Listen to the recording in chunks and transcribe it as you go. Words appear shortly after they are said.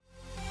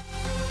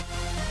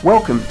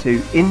Welcome to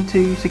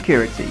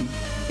IntoSecurity,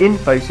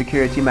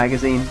 InfoSecurity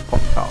Magazine's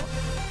podcast.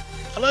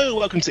 Hello,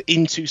 welcome to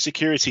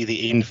IntoSecurity,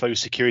 the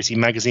InfoSecurity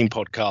Magazine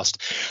podcast.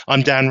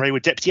 I'm Dan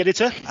Raywood, Deputy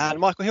Editor. And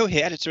Michael Hill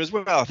here, Editor as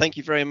well. Thank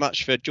you very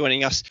much for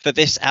joining us for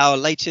this, our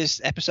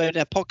latest episode in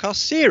our podcast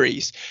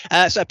series.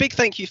 So a big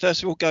thank you,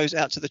 first of all, goes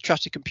out to the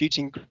Trusted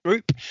Computing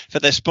Group for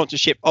their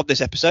sponsorship of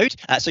this episode.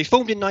 So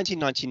formed in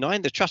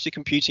 1999, the Trusted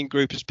Computing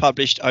Group has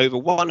published over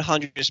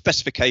 100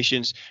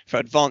 specifications for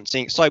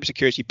advancing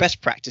cybersecurity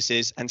best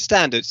practices and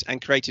standards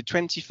and created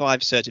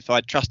 25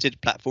 certified trusted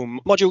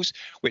platform modules,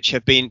 which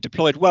have been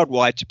deployed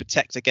worldwide to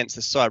protect against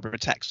the cyber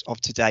attacks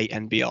of today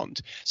and beyond.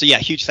 So yeah,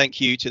 huge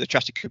thank you to the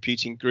Trusted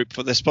Computing Group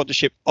for the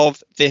sponsorship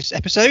of this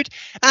episode.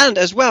 And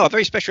as well, a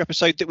very special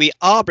episode that we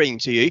are bringing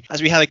to you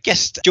as we have a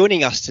guest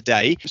joining us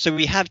today. So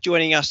we have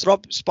joining us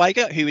Rob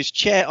Spiger, who is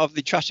chair of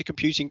the Trusted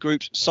Computing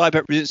Group's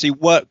cyber-resiliency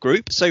work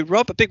group. So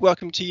Rob, a big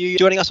welcome to you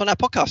joining us on our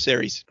podcast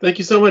series. Thank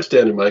you so much,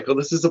 Dan and Michael.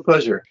 This is a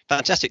pleasure.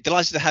 Fantastic.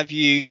 Delighted to have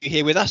you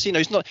here with us. You know,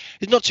 it's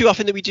not too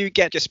often that we do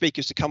get guest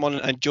speakers to come on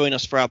and join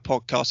us for our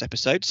podcast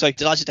episode. So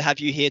delighted to have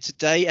you here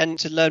today and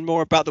to learn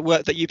more about the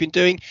work that you've been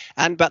doing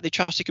and about the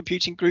Trusted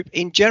Computing Group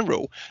in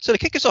general. So to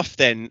kick us off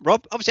then,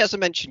 Rob, obviously, as I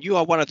mentioned, you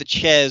are one of the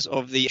chairs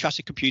of the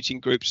Trusted Computing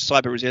Group's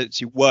Cyber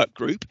Resiliency Work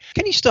Group.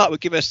 Can you start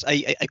with give us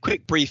a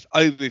quick brief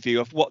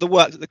overview of what the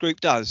work that the group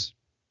does?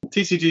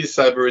 TCG's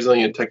Cyber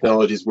Resilient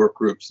Technologies Work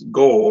Group's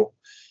goal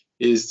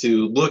is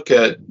to look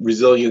at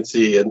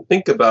resiliency and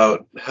think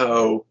about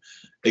how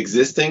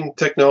existing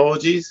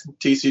technologies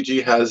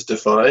TCG has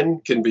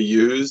defined can be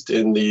used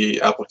in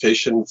the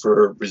application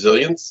for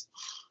resilience.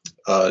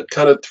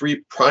 Kind of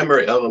three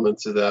primary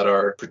elements of that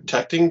are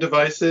protecting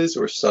devices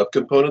or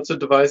subcomponents of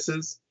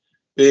devices,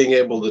 being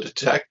able to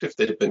detect if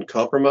they've been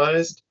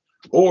compromised,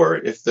 or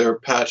if they're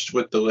patched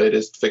with the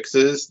latest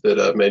fixes that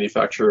a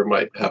manufacturer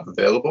might have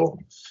available.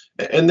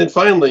 And then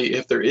finally,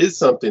 if there is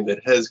something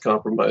that has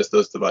compromised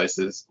those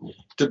devices,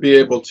 to be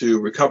able to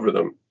recover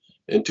them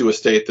into a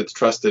state that's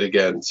trusted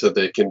again so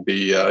they can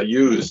be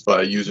used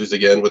by users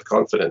again with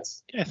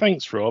confidence. Yeah,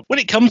 thanks, Rob. When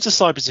it comes to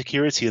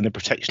cybersecurity and the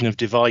protection of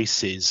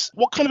devices,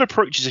 what kind of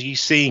approaches are you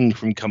seeing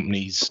from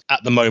companies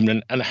at the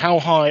moment, and how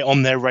high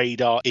on their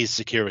radar is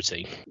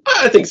security?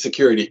 I think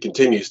security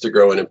continues to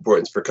grow in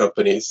importance for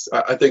companies.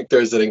 I think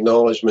there's an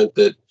acknowledgement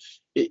that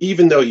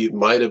even though you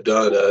might have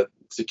done a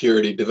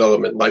security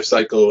development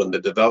lifecycle and the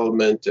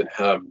development and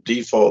have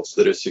defaults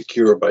that are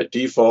secure by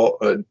default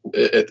at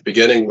the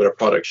beginning when a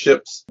product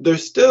ships,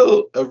 there's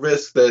still a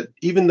risk that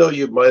even though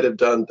you might have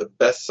done the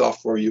best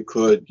software you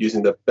could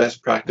using the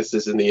best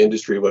practices in the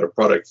industry when a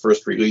product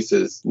first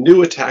releases,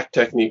 new attack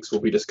techniques will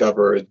be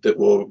discovered that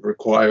will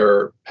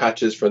require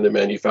patches from the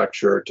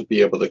manufacturer to be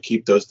able to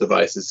keep those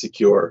devices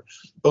secure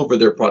over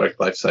their product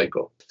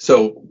lifecycle.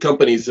 So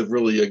companies have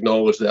really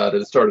acknowledged that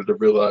and started to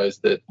realize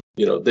that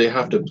they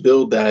have to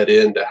build that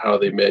into how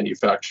they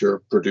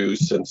manufacture,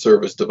 produce, and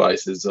service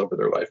devices over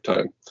their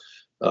lifetime.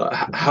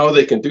 How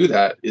they can do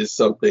that is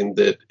something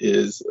that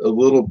is a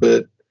little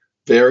bit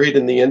varied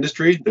in the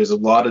industry. There's a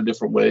lot of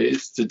different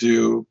ways to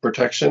do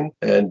protection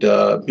and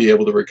be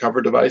able to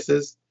recover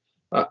devices.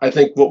 I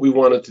think what we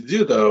wanted to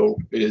do, though,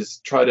 is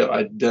try to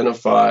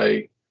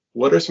identify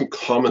what are some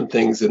common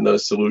things in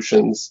those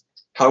solutions,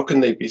 how can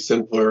they be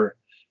simpler,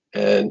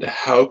 and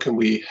how can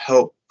we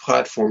help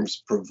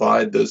platforms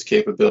provide those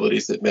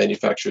capabilities that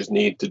manufacturers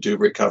need to do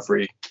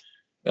recovery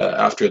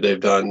after they've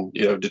done,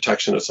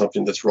 detection of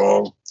something that's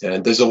wrong.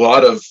 And there's a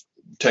lot of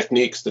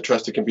techniques the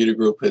Trusted Computer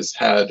Group has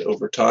had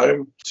over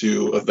time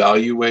to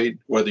evaluate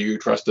whether you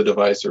trust a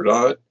device or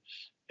not,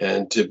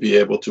 and to be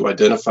able to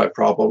identify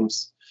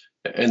problems.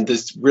 And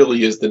this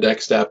really is the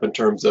next step in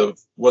terms of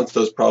once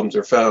those problems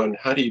are found,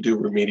 how do you do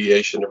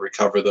remediation to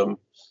recover them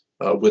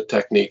with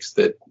techniques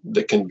that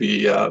can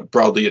be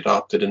broadly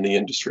adopted in the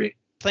industry.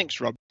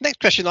 Thanks, Rob. Next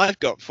question I've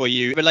got for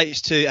you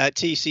relates to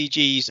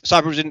TCG's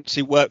Cyber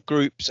Resiliency Work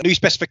Group's new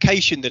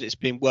specification that it's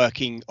been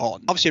working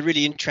on. Obviously, a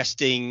really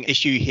interesting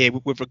issue here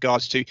with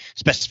regards to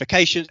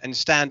specifications and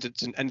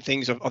standards and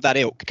things of that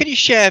ilk. Can you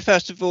share,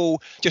 first of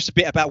all, just a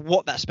bit about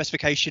what that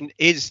specification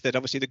is that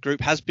obviously the group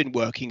has been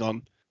working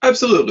on?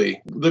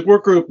 Absolutely. The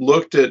work group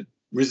looked at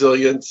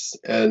resilience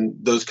and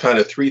those kind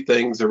of three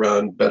things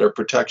around better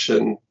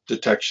protection,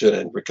 detection,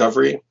 and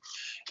recovery.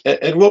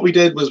 And what we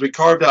did was we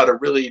carved out a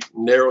really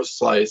narrow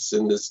slice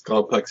in this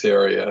complex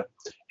area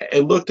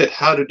and looked at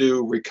how to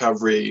do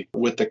recovery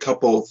with a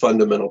couple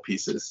fundamental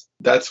pieces.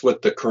 That's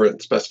what the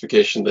current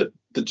specification that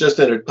just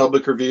entered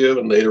public review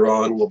and later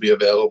on will be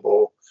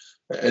available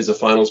as a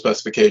final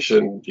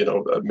specification,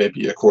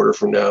 maybe a quarter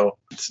from now.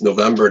 It's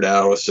November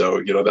now,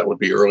 so, that would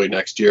be early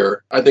next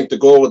year. I think the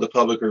goal with the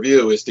public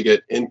review is to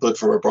get input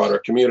from a broader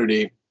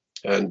community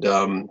and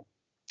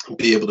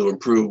be able to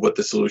improve what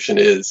the solution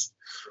is.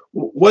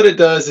 What it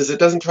does is it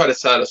doesn't try to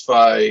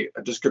satisfy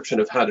a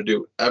description of how to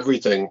do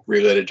everything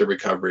related to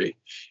recovery.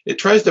 It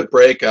tries to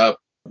break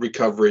up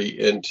recovery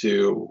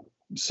into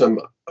some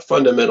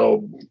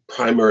fundamental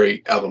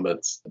primary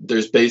elements.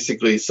 There's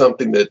basically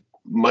something that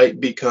might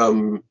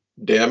become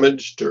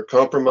damaged or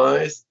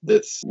compromised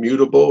that's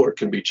mutable or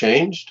can be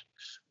changed.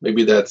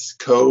 Maybe that's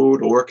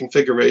code or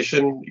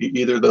configuration.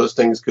 Either of those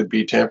things could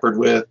be tampered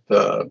with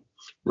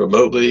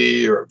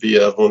remotely or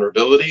via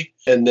vulnerability.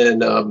 And then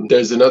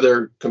there's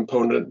another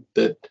component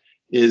that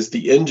is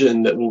the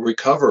engine that will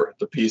recover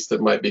the piece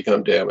that might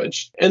become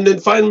damaged. And then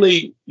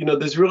finally,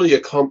 there's really a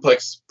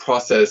complex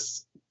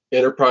process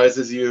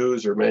enterprises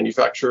use or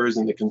manufacturers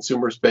in the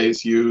consumer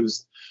space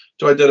use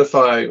to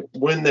identify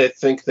when they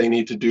think they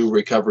need to do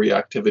recovery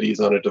activities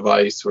on a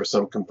device or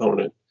some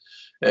component.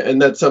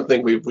 And that's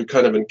something we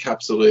kind of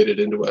encapsulated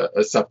into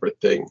a separate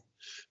thing.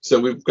 So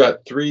we've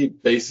got three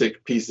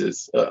basic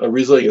pieces: a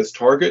resilience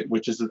target,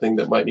 which is the thing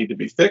that might need to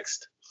be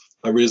fixed;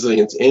 a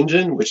resilience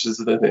engine, which is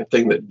the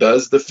thing that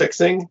does the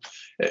fixing;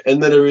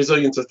 and then a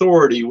resilience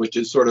authority, which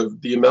is sort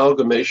of the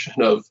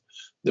amalgamation of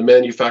the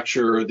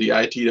manufacturer, the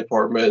IT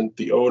department,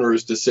 the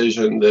owner's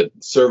decision that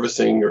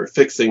servicing or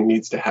fixing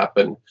needs to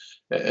happen,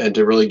 and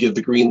to really give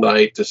the green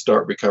light to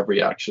start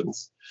recovery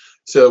actions.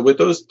 So with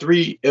those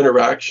three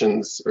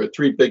interactions, or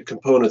three big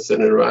components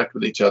that interact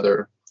with each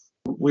other,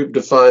 we've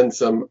defined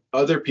some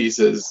other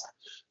pieces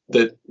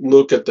that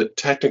look at the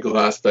technical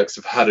aspects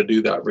of how to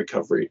do that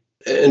recovery.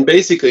 And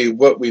basically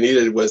what we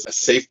needed was a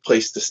safe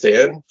place to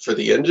stand for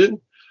the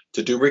engine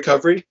to do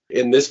recovery.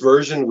 In this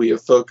version, we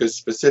have focused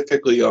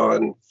specifically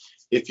on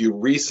if you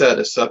reset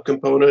a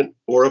subcomponent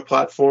or a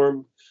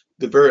platform,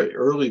 the very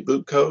early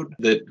boot code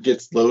that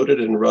gets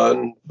loaded and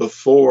run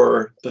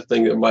before the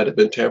thing that might have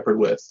been tampered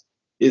with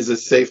is a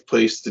safe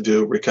place to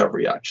do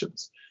recovery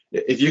actions.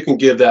 If you can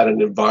give that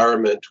an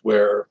environment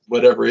where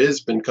whatever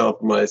has been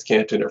compromised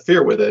can't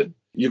interfere with it,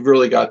 you've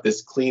really got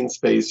this clean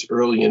space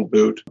early in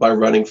boot by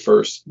running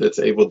first that's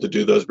able to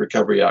do those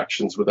recovery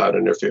actions without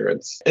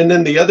interference. And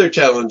then the other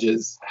challenge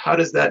is, how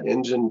does that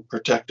engine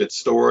protect its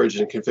storage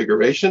and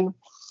configuration?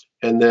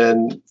 And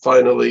then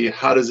finally,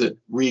 how does it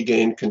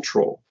regain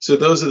control? So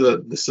those are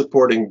the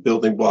supporting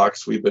building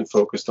blocks we've been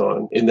focused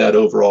on in that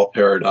overall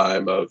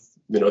paradigm of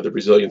the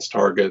resilience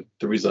target,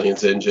 the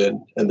resilience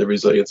engine, and the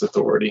resilience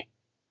authority.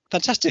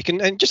 Fantastic.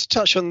 And just to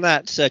touch on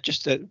that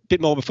just a bit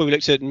more before we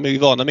look to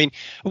move on. I mean,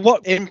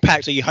 what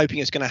impact are you hoping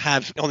it's going to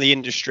have on the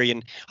industry?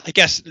 And I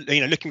guess,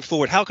 looking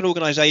forward, how can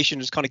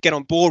organizations kind of get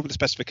on board with the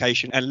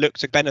specification and look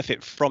to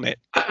benefit from it?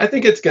 I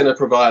think it's going to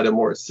provide a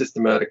more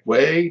systematic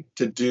way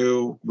to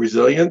do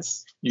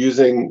resilience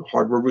using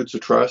hardware roots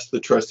of trust, the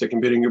trusted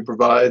computing group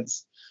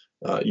provides,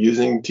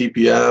 using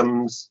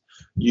TPMs,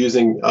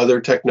 using other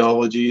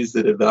technologies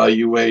that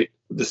evaluate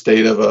the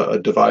state of a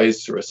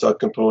device or a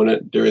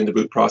subcomponent during the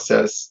boot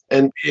process,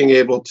 and being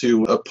able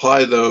to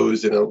apply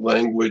those in a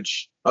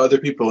language other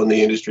people in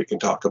the industry can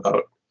talk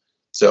about.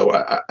 So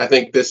I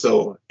think this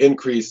will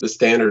increase the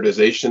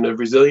standardization of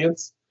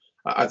resilience.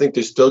 I think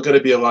there's still going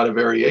to be a lot of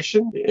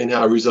variation in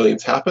how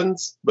resilience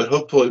happens, but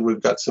hopefully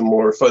we've got some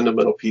more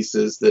fundamental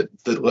pieces that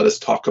let us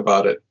talk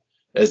about it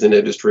as an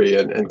industry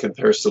and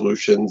compare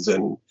solutions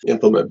and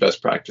implement best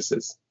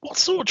practices. What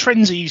sort of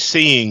trends are you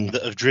seeing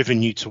that have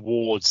driven you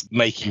towards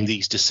making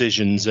these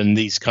decisions and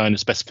these kind of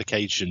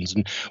specifications?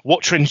 And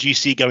what trends do you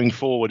see going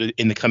forward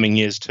in the coming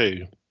years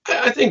too?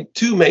 I think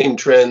two main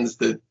trends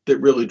that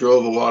really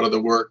drove a lot of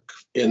the work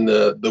in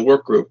the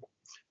work group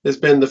has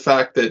been the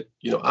fact that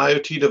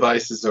IoT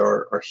devices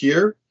are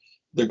here.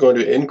 They're going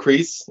to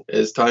increase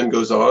as time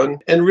goes on.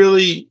 And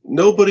really,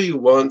 nobody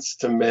wants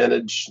to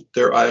manage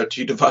their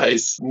IoT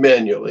device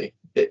manually.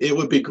 It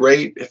would be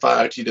great if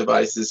IoT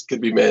devices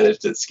could be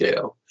managed at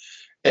scale.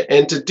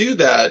 And to do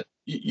that,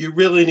 you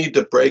really need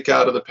to break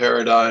out of the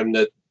paradigm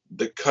that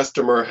the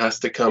customer has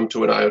to come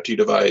to an IoT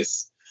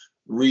device,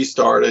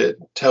 restart it,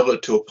 tell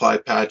it to apply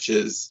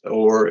patches,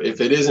 or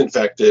if it is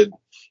infected,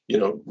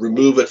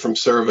 remove it from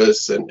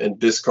service and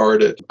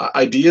discard it.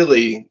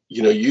 Ideally,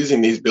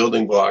 using these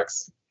building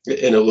blocks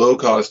in a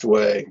low-cost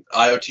way,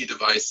 IoT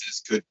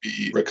devices could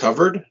be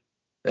recovered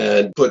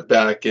and put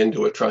back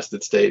into a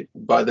trusted state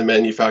by the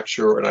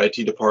manufacturer or an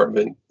IT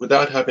department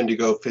without having to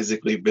go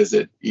physically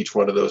visit each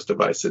one of those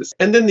devices.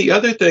 And then the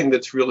other thing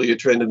that's really a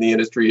trend in the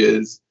industry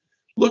is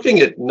looking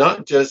at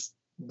not just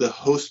the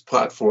host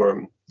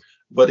platform,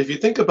 but if you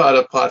think about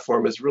a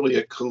platform as really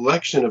a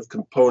collection of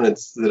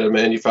components that a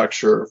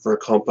manufacturer for a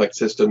complex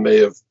system may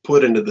have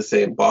put into the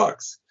same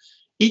box.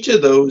 Each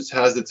of those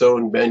has its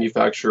own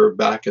manufacturer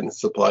back in the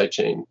supply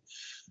chain.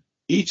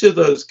 Each of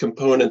those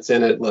components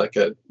in it, like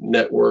a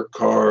network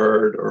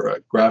card or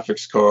a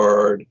graphics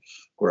card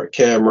or a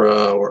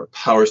camera or a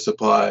power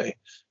supply,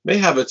 may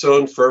have its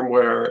own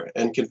firmware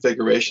and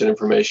configuration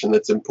information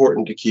that's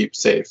important to keep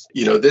safe.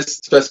 This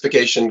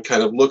specification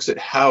kind of looks at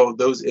how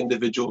those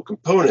individual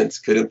components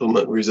could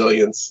implement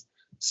resilience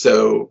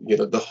so,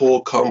 the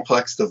whole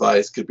complex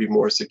device could be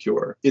more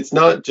secure. It's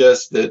not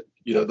just that,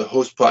 the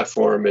host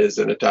platform is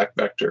an attack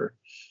vector.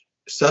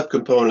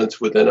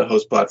 Subcomponents within a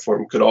host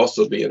platform could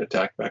also be an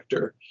attack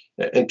vector.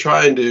 And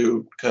trying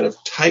to kind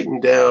of tighten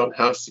down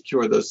how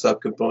secure those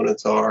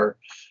subcomponents are,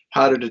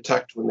 how to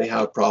detect when they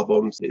have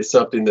problems, is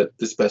something that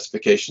the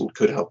specification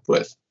could help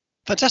with.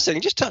 Fantastic.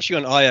 And just touching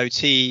on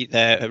IoT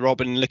there, Rob,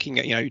 and looking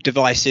at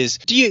devices,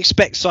 do you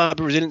expect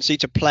cyber resiliency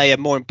to play a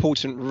more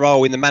important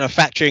role in the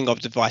manufacturing of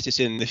devices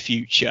in the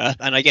future?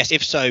 And I guess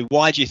if so,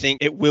 why do you think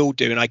it will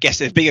do? And I guess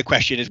the bigger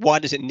question is, why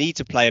does it need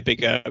to play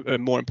a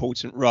more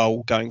important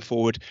role going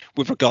forward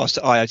with regards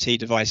to IoT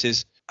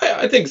devices?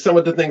 I think some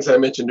of the things I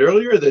mentioned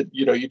earlier, that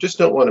you just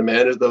don't want to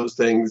manage those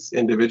things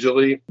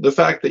individually. The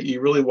fact that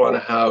you really want to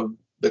have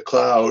the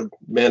cloud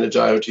manage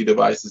IoT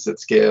devices at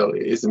scale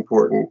is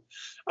important.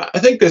 I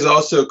think there's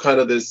also kind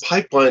of this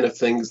pipeline of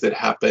things that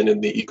happen in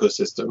the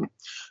ecosystem.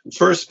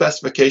 First,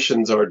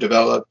 specifications are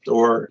developed,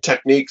 or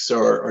techniques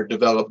are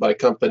developed by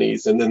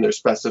companies, and then they're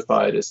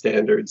specified as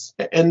standards.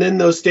 And then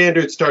those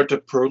standards start to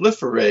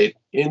proliferate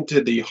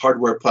into the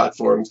hardware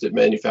platforms that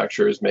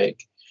manufacturers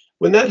make.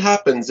 When that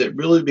happens, it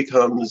really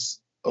becomes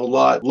a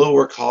lot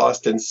lower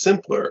cost and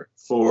simpler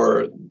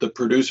for the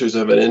producers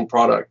of an end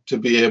product to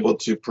be able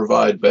to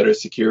provide better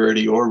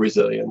security or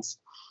resilience.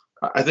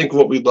 I think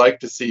what we'd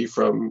like to see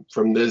from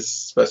this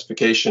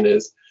specification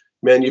is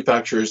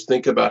manufacturers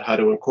think about how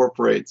to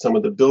incorporate some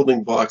of the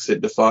building blocks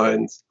it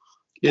defines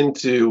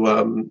into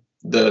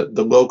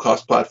the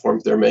low-cost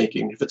platforms they're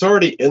making. If it's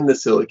already in the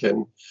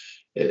silicon,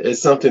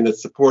 it's something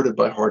that's supported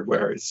by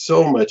hardware. It's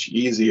so much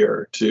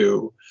easier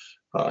to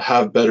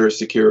have better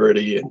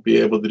security and be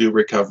able to do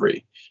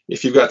recovery.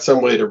 If you've got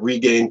some way to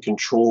regain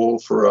control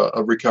for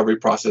a recovery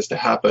process to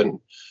happen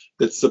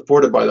that's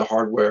supported by the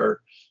hardware,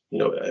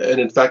 an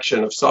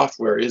infection of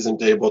software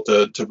isn't able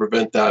to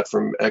prevent that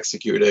from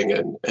executing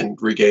and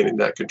regaining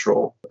that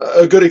control.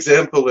 A good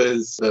example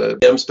is the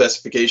M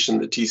specification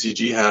that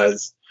TCG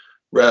has.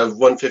 Rev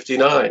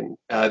 159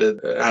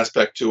 added an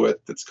aspect to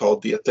it that's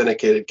called the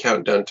authenticated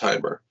countdown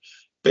timer.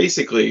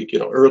 Basically,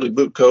 early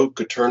boot code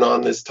could turn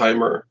on this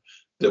timer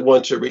that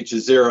once it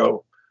reaches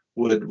 0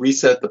 would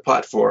reset the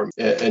platform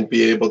and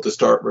be able to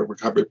start a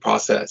recovery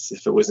process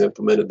if it was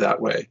implemented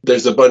that way.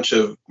 There's a bunch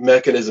of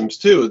mechanisms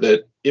too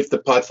that if the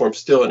platform's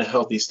still in a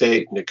healthy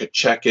state and it could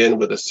check in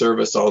with a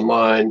service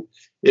online,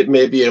 it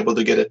may be able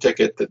to get a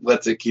ticket that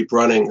lets it keep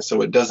running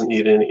so it doesn't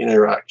need any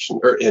interaction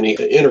or any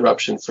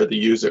interruption for the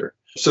user.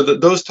 So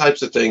those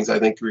types of things I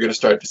think we're going to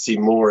start to see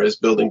more as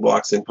building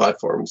blocks in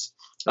platforms.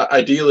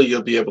 Ideally,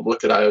 you'll be able to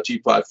look at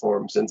IoT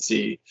platforms and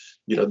see,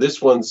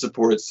 this one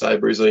supports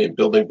cyber-resilient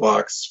building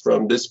blocks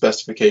from this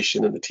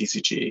specification in the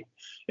TCG.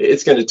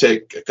 It's going to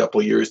take a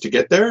couple years to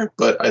get there,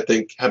 but I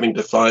think having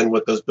defined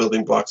what those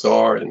building blocks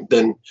are and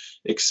then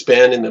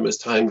expanding them as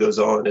time goes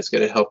on is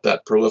going to help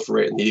that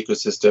proliferate in the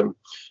ecosystem.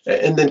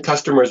 And then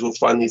customers will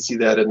finally see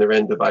that in their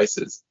end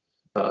devices.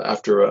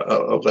 After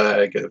a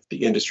lag of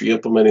the industry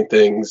implementing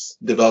things,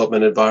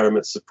 development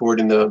environments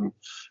supporting them,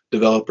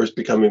 developers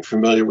becoming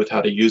familiar with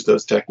how to use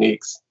those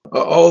techniques.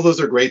 All of those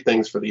are great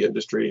things for the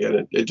industry,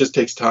 and it just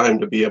takes time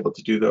to be able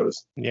to do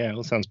those. Yeah, it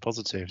all sounds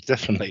positive,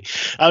 definitely.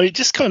 I mean,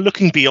 just kind of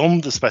looking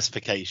beyond the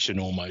specification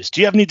almost,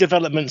 do you have any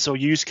developments or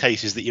use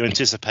cases that you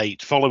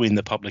anticipate following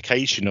the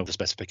publication of the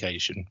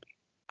specification?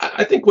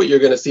 I think what you're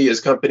going to see is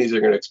companies are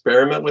going to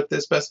experiment with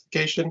this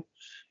specification.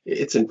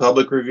 It's in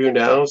public review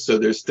now, so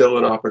there's still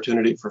an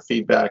opportunity for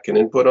feedback and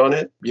input on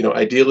it.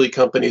 Ideally,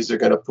 companies are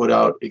going to put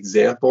out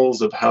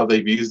examples of how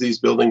they've used these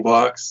building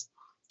blocks,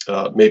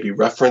 maybe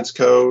reference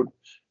code,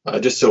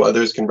 just so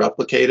others can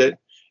replicate it.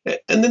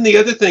 And then the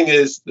other thing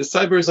is the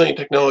Cyber Resilient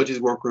Technologies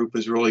work group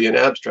is really an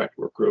abstract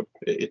work group.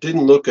 It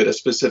didn't look at a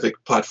specific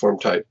platform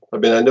type. I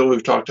mean, I know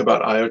we've talked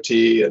about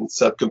IoT and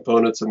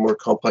subcomponents of more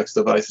complex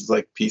devices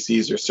like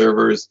PCs or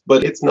servers,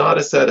 but it's not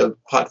a set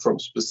of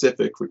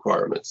platform-specific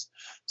requirements.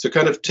 So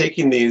kind of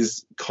taking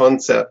these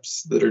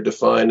concepts that are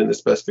defined in the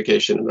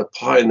specification and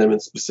applying them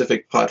in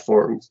specific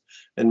platforms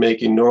and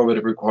making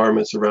normative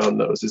requirements around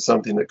those is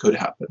something that could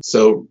happen.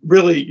 So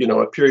really,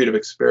 a period of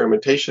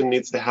experimentation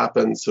needs to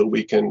happen so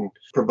we can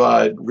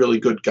provide really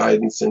good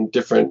guidance in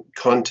different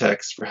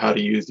contexts for how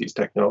to use these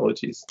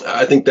technologies.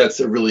 I think that's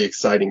a really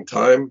exciting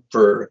time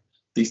for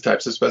these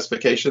types of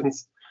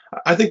specifications.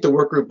 I think the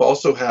work group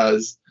also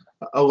has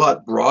a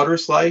lot broader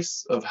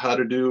slice of how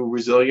to do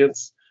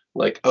resilience,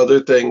 like other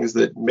things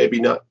that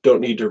maybe don't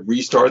need to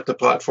restart the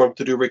platform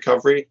to do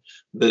recovery,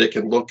 that it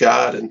can look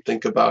at and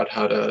think about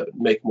how to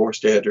make more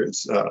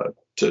standards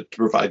to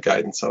provide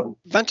guidance on.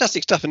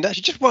 Fantastic stuff. And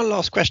actually, just one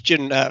last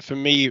question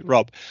from me,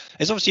 Rob,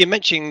 is obviously you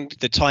mentioned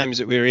the times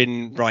that we're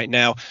in right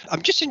now.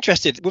 I'm just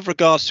interested with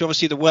regards to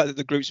obviously the work that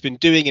the group's been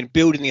doing in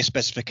building a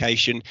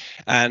specification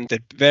and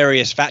the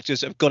various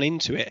factors that have gone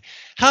into it.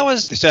 How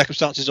has the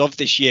circumstances of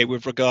this year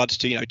with regards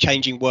to,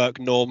 changing work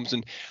norms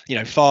and,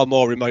 far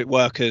more remote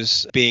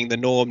workers being the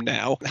norm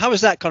now, how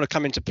has that kind of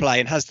come into play,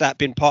 and has that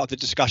been part of the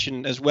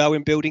discussion as well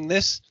in building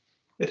this?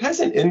 It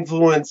hasn't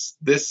influenced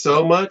this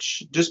so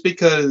much, just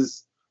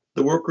because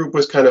the work group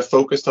was kind of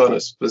focused on a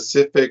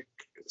specific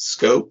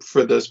scope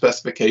for the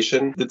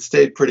specification that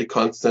stayed pretty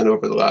constant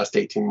over the last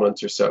 18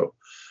 months or so.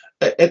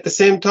 At the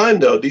same time,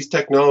 though, these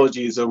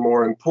technologies are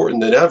more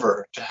important than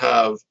ever to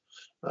have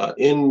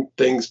in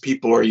things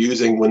people are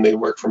using when they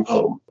work from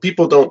home.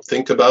 People don't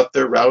think about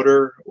their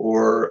router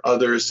or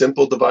other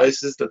simple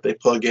devices that they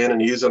plug in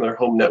and use on their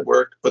home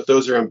network, but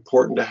those are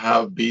important to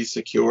have be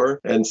secure.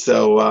 And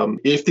so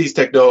if these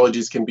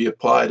technologies can be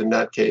applied in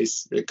that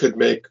case, it could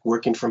make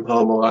working from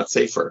home a lot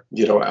safer.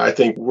 I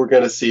think we're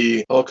going to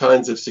see all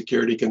kinds of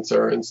security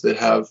concerns that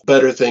have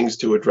better things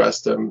to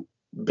address them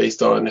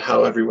based on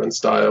how everyone's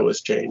style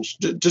has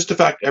changed. Just the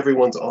fact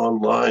everyone's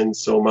online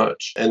so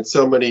much and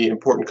so many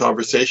important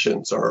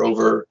conversations are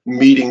over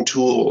meeting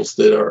tools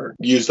that are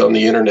used on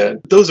the internet.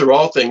 Those are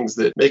all things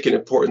that make it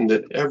important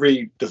that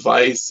every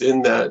device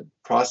in that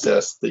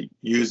process that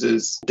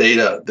uses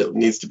data that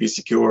needs to be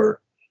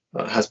secure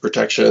has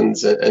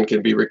protections and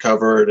can be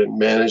recovered and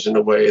managed in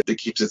a way that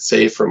keeps it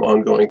safe from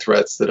ongoing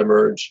threats that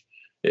emerge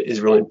is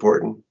really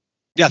important.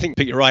 Yeah, I think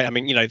you're right. I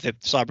mean, the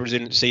cyber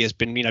resiliency has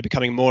been,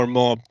 becoming more and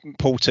more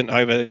important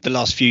over the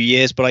last few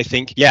years. But I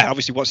think,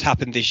 obviously what's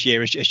happened this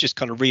year is just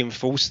kind of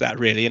reinforced that,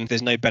 really. And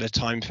there's no better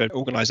time for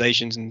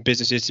organizations and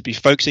businesses to be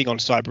focusing on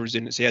cyber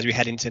resiliency as we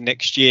head into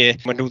next year,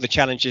 when all the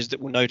challenges that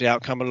will no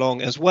doubt come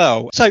along as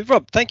well. So,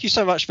 Rob, thank you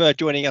so much for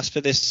joining us for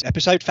this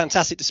episode.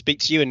 Fantastic to speak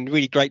to you and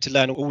really great to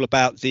learn all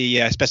about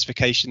the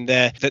specification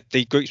there that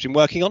the group's been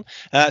working on.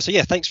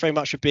 Thanks very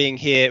much for being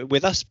here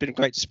with us. It's been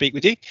great to speak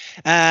with you.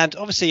 And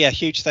obviously, a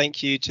huge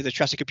thank you to the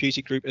Trusted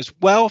Computing Group as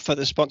well for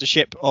the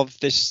sponsorship of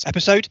this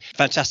episode.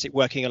 Fantastic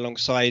working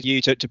alongside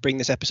you to bring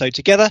this episode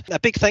together. A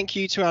big thank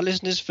you to our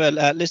listeners for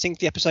listening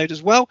to the episode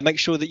as well. Make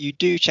sure that you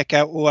do check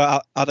out all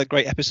our other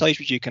great episodes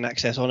which you can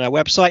access on our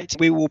website.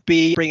 We will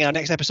be bringing our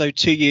next episode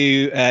to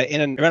you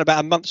in around about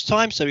a month's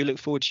time, so we look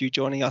forward to you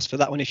joining us for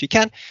that one if you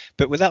can.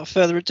 But without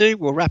further ado,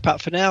 we'll wrap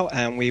up for now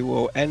and we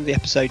will end the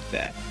episode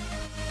there.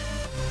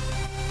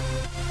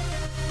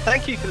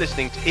 Thank you for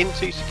listening to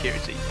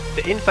IntoSecurity,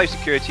 the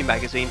InfoSecurity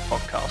magazine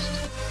podcast.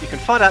 You can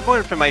find out more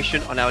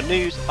information on our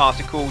news,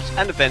 articles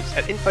and events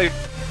at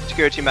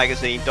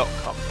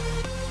infosecurity-magazine.com.